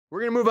We're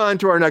going to move on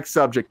to our next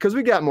subject because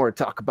we got more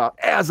to talk about,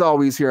 as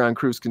always, here on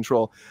Cruise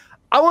Control.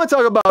 I want to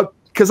talk about,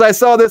 because I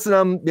saw this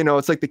and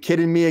it's like the kid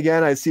in me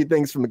again. I see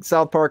things from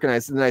South Park and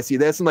then I see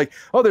this. I'm like,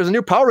 oh, there's a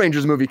new Power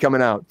Rangers movie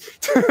coming out.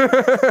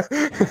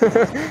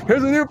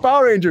 There's a new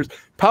Power Rangers.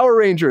 Power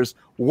Rangers,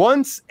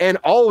 Once and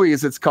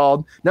Always, it's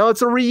called. Now,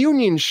 it's a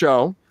reunion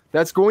show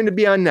that's going to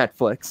be on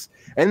Netflix.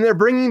 And they're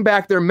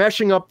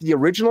meshing up the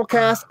original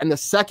cast and the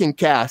second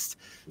cast.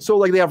 So,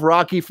 like, they have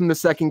Rocky from the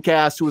second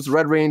cast, who was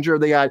Red Ranger.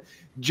 They got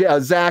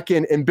Zach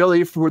and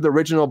Billy for the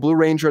original Blue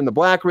Ranger and the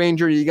Black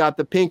Ranger. You got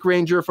the Pink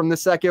Ranger from the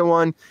second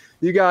one.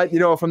 You got,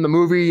 from the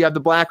movie, you have the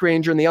Black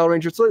Ranger and the Yellow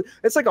Ranger. So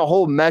it's like a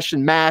whole mesh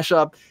and mash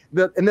up.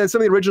 And then some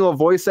of the original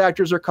voice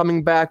actors are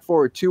coming back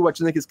for it too,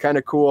 which I think is kind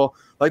of cool.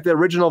 Like the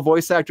original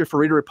voice actor for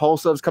Rita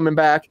Repulsa is coming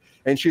back,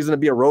 and she's going to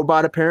be a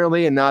robot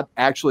apparently and not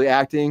actually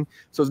acting.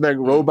 So it's like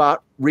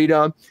robot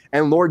Rita.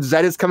 And Lord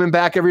Zed is coming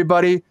back,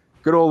 everybody.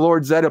 Good old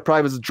Lord Zed. It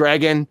probably was a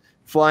dragon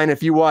flying.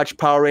 If you watch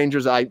Power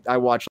Rangers, I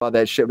watched a lot of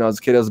that shit when I was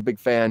a kid. I was a big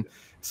fan.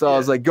 So I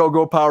was like,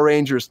 go Power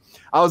Rangers.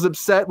 I was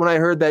upset when I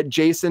heard that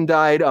Jason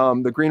died.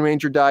 The Green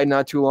Ranger died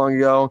not too long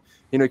ago.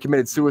 He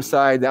committed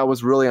suicide. That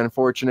was really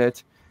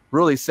unfortunate.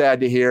 Really sad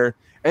to hear.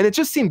 And it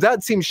just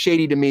seemed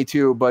shady to me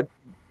too, but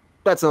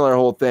that's another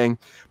whole thing.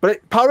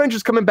 But Power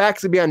Rangers coming back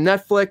to be on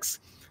Netflix.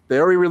 They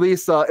already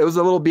released, it was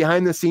a little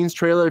behind the scenes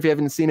trailer. If you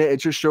haven't seen it, it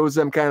just shows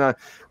them kind of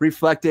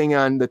reflecting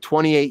on the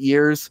 28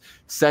 years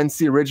since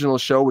the original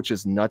show, which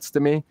is nuts to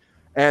me.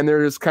 And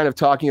they're just kind of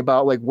talking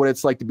about like what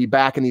it's like to be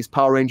back in these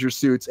Power Ranger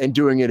suits and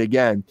doing it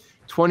again.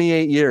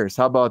 28 years.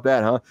 How about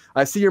that, huh?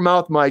 I see your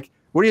mouth, Mike.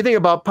 What do you think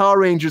about Power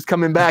Rangers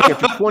coming back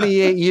after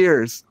 28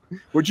 years?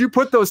 Would you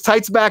put those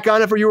tights back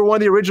on if you were one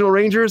of the original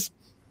Rangers?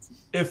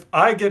 If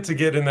I get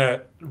in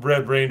that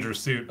Red Ranger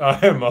suit, I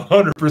am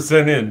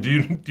 100% in.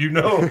 Do you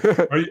know?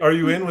 Are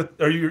you in with?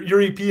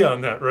 You're EP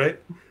on that, right?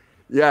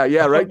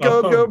 Yeah, right.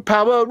 Go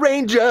Power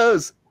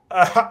Rangers!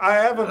 I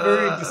have a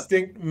very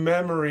distinct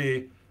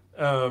memory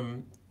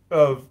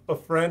of a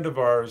friend of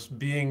ours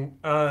being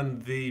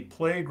on the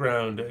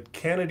playground at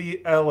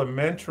Kennedy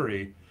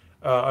Elementary.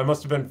 I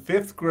must have been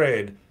 5th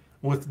grade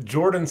with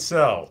Jordan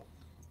Sell,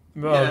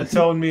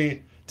 telling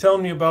me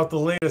about the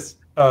latest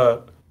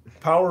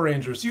Power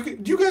Rangers.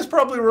 You guys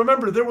probably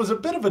remember there was a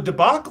bit of a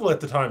debacle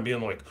at the time,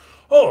 being like,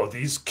 oh,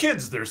 these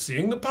kids, they're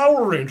seeing the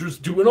Power Rangers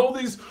doing all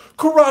these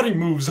karate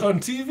moves on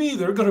TV.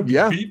 They're going to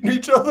be beating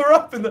each other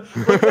up.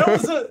 Like, that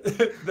was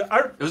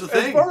it was a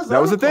thing.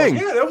 That was a thing.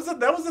 Yeah, that was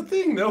a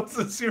thing.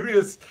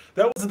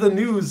 That was the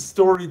news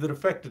story that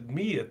affected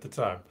me at the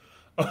time.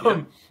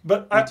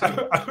 But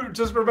I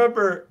just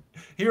remember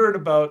hearing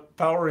about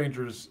Power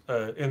Rangers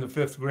in the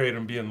 5th grade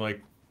and being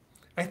like,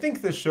 I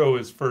think this show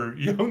is for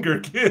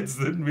younger kids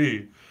than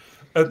me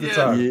at the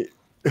time. Yeah.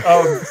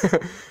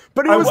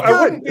 But it was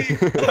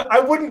good. I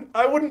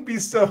wouldn't be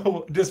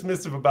so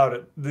dismissive about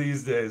it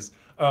these days,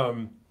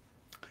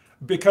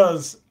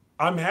 because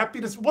I'm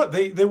happy to.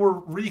 They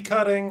were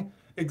recutting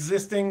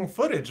existing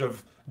footage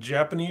of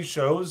Japanese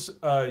shows.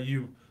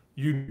 You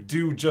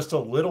do just a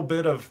little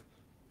bit of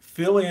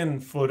fill-in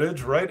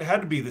footage, right? It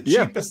had to be the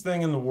cheapest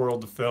thing in the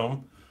world to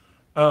film,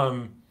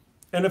 and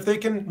if they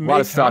can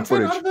make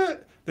content out of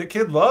it, the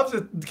kid loves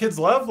it. The kids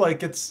love,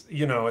 like, it's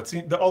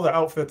all the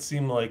outfits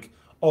seem like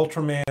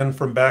Ultraman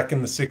from back in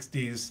the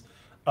 60s.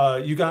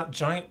 You got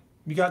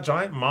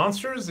giant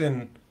monsters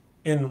in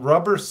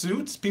rubber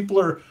suits. People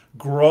are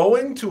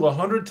growing to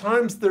 100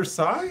 times their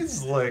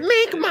size. Like,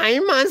 make my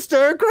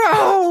monster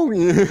grow.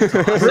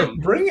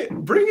 bring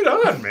it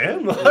on,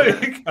 man.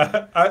 Like,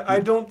 I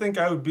don't think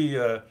I would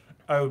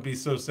be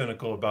so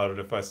cynical about it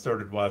if I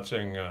started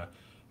watching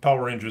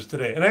Power Rangers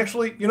today. And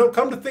actually,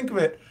 come to think of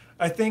it,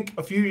 I think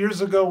a few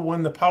years ago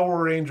when the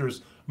Power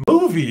Rangers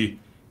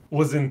movie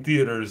was in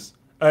theaters,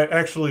 I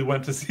actually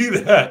went to see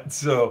that.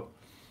 So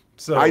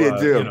I did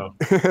too.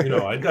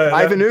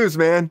 Ivan Ooze,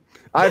 man.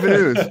 Ivan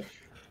Ooze.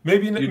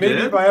 Maybe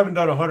if I haven't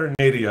done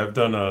 180, I've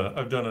done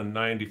a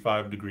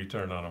 95-degree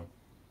turn on them.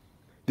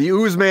 The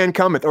Ooze Man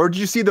cometh. Or did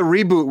you see the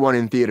reboot one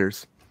in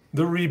theaters?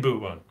 The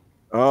reboot one.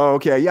 Oh,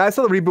 okay. Yeah, I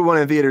saw the reboot one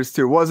in theaters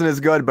too. It wasn't as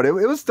good, but it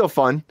was still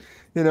fun.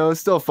 It's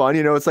still fun.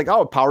 It's like,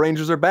 oh, Power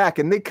Rangers are back.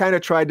 And they kind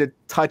of tried to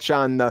touch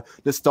on the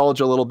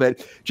nostalgia a little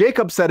bit.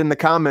 Jacob said in the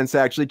comments,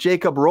 actually,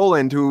 Jacob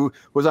Rowland, who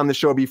was on the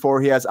show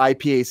before, he has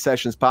IPA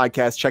Sessions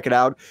podcast. Check it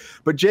out.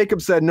 But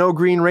Jacob said no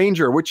Green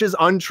Ranger, which is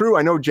untrue.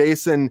 I know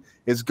Jason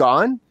is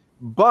gone,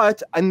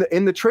 but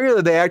in the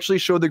trailer, they actually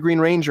show the Green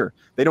Ranger.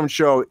 They don't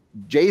show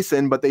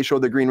Jason, but they show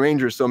the Green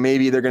Ranger. So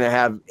maybe they're going to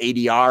have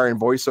ADR and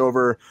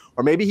voiceover,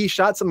 or maybe he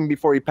shot something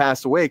before he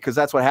passed away, because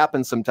that's what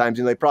happens sometimes.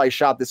 They probably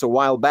shot this a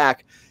while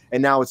back,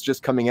 and now it's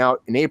just coming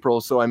out in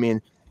April. So, I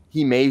mean,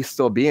 he may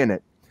still be in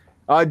it.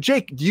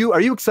 Jake, are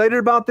you excited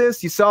about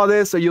this? You saw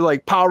this? Are you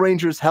like, Power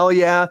Rangers, hell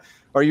yeah?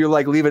 Or are you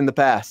like, leave it in the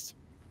past?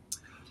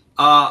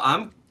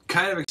 I'm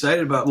kind of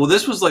excited about, well,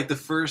 this was like the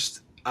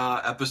first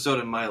episode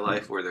in my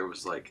life where there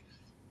was like,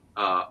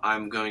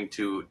 I'm going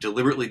to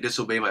deliberately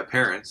disobey my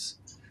parents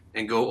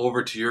and go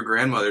over to your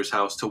grandmother's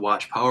house to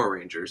watch Power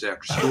Rangers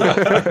after school.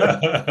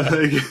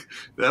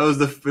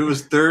 It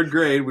was third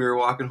grade. We were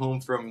walking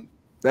home from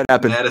That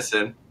happened.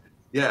 Madison.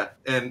 Yeah,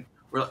 and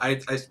I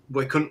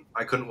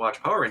couldn't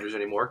watch Power Rangers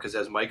anymore because,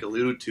 as Mike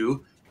alluded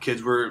to,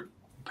 kids were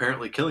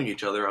apparently killing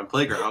each other on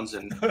playgrounds,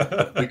 and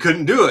we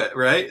couldn't do it,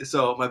 right?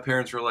 So my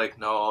parents were like,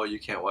 "No, you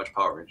can't watch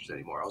Power Rangers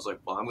anymore." I was like,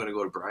 "Well, I'm going to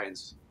go to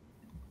Brian's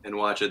and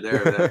watch it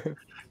there." Then.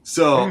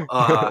 So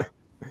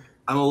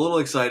I'm a little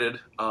excited.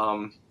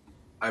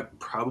 I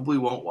probably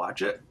won't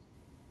watch it,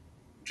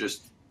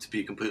 just to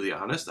be completely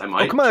honest. I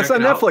might. Oh, come on, it's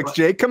on Netflix, out,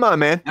 Jake. Come on,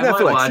 man.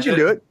 Netflix, you can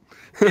do it.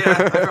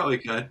 Yeah, I probably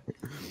could.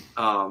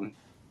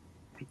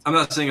 I'm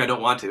not saying I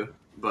don't want to,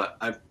 but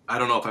I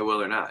don't know if I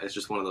will or not. It's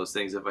just one of those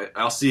things. If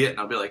I'll see it and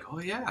I'll be like, oh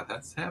yeah,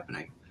 that's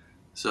happening.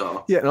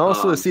 So yeah, and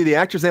also to see the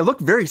actors, they look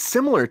very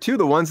similar to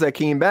the ones that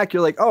came back.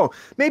 You're like, oh,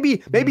 maybe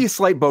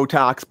slight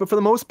Botox, but for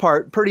the most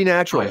part, pretty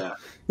natural. Oh,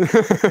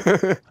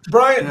 yeah.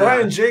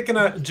 Brian, Jake and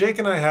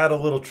I had a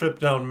little trip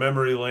down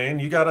memory lane.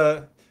 You got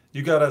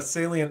a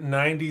salient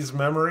 '90s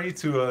memory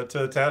to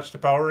attach to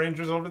Power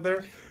Rangers over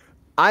there?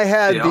 I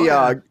had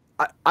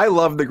I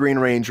love the Green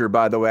Ranger,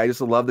 by the way. I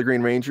just love the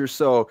Green Ranger.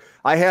 So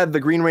I had the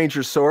Green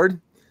Ranger sword,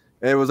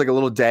 and it was like a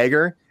little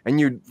dagger, and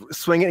you'd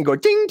swing it and go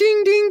ding,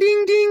 ding, ding,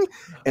 ding, ding.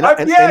 You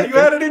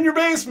had it in your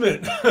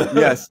basement.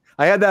 Yes,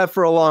 I had that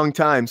for a long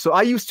time. So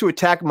I used to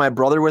attack my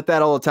brother with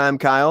that all the time,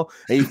 Kyle,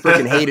 and he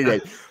freaking hated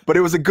it. But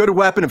it was a good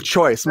weapon of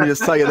choice. Let me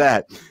just tell you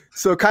that.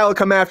 So Kyle would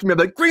come after me, I'd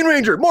be like, Green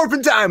Ranger,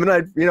 morphin' time. And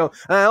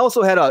I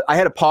also had a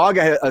Pog,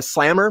 I had a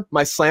Slammer.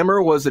 My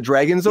Slammer was a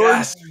Dragon Zord.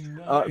 Yes.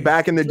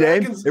 Back in the day,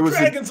 it was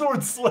Dragon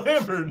Zord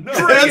Slammer. No,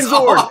 Dragon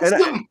Zord,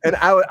 awesome. and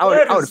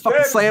I would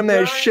fucking slam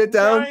that shit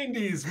down.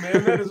 90s,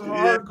 man, that is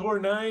hardcore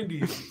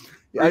 90s.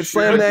 I'd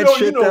slam that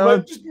shit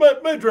down.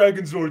 My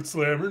Dragon Zord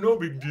Slammer, no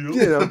big deal.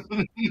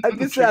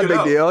 It's not a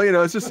big deal.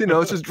 It's just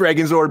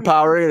Dragon Zord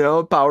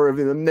power. Power of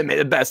they made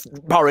the best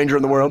Power Ranger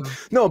in the world.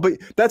 No, but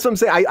that's what I'm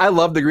saying. I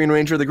love the Green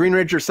Ranger. The Green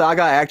Ranger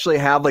saga. I actually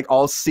have like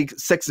all six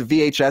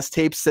VHS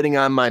tapes sitting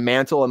on my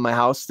mantle in my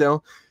house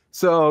still.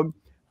 So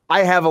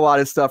I have a lot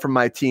of stuff from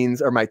my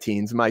teens and my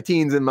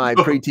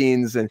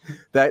preteens, and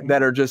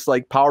that are just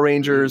like Power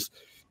Rangers,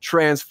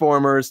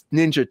 Transformers,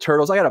 Ninja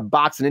Turtles. I got a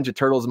box of Ninja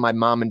Turtles in my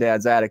mom and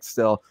dad's attic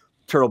still.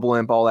 Turtle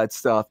Blimp, all that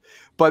stuff.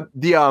 But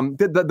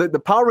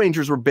the Power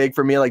Rangers were big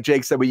for me. Like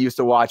Jake said, we used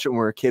to watch it when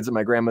we were kids at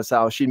my grandma's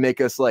house. She'd make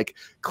us like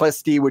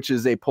klesti, which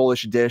is a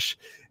Polish dish,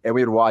 and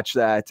we would watch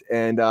that.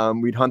 And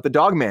we'd hunt the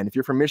Dogman. If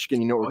you're from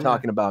Michigan, you know what we're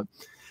talking about.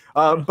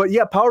 But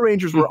yeah, Power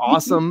Rangers were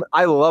awesome.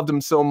 I loved them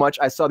so much.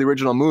 I saw the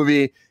original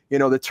movie.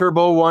 The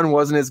Turbo one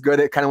wasn't as good.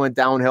 It kind of went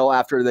downhill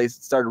after they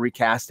started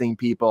recasting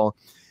people.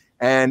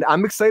 And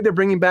I'm excited they're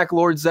bringing back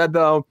Lord Zed,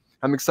 though.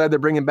 I'm excited they're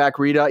bringing back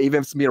Rita. Even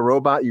if it's going to be a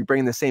robot, you're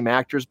bringing the same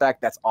actors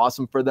back. That's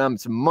awesome for them.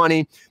 It's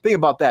money. Think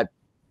about that.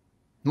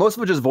 Most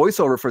of it is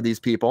voiceover for these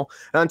people.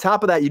 And on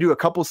top of that, you do a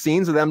couple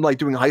scenes of them like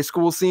doing high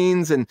school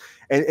scenes and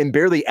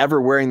barely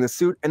ever wearing the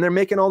suit. And they're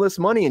making all this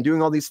money and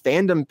doing all these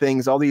fandom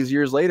things all these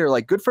years later.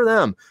 Like, good for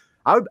them.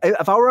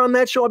 If I were on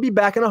that show, I'd be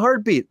back in a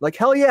heartbeat. Like,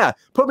 hell yeah.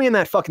 Put me in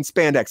that fucking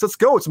spandex. Let's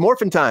go. It's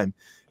morphin' time.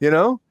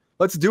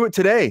 Let's do it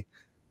today.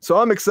 So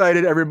I'm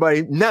excited,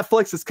 everybody.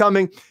 Netflix is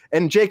coming.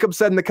 And Jacob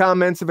said in the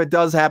comments, if it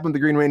does happen, the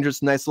Green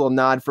Ranger's a nice little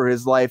nod for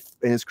his life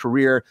and his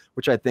career,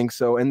 which I think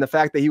so. And the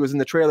fact that he was in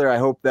the trailer, I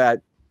hope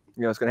that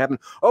it's going to happen.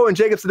 Oh, and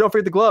Jacob said, don't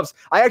forget the gloves.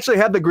 I actually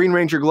had the Green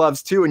Ranger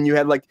gloves too. And you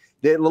had like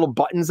the little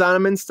buttons on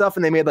them and stuff.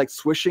 And they made like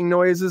swishing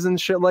noises and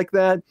shit like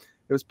that.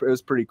 It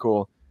was pretty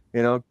cool.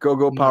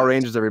 Go Power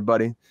Rangers,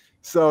 everybody.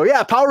 So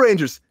yeah, Power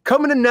Rangers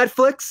coming to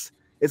Netflix.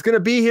 It's going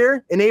to be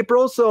here in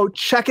April, so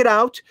check it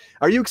out.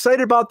 Are you excited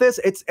about this?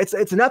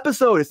 It's an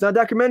episode. It's not a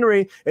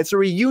documentary. It's a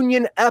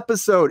reunion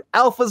episode.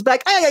 Alpha's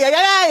back.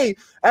 Hey!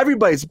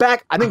 Everybody's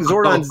back. I think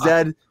Zordon's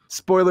dead.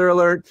 Spoiler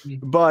alert.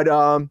 But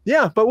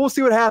but we'll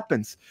see what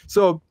happens.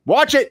 So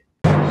watch it.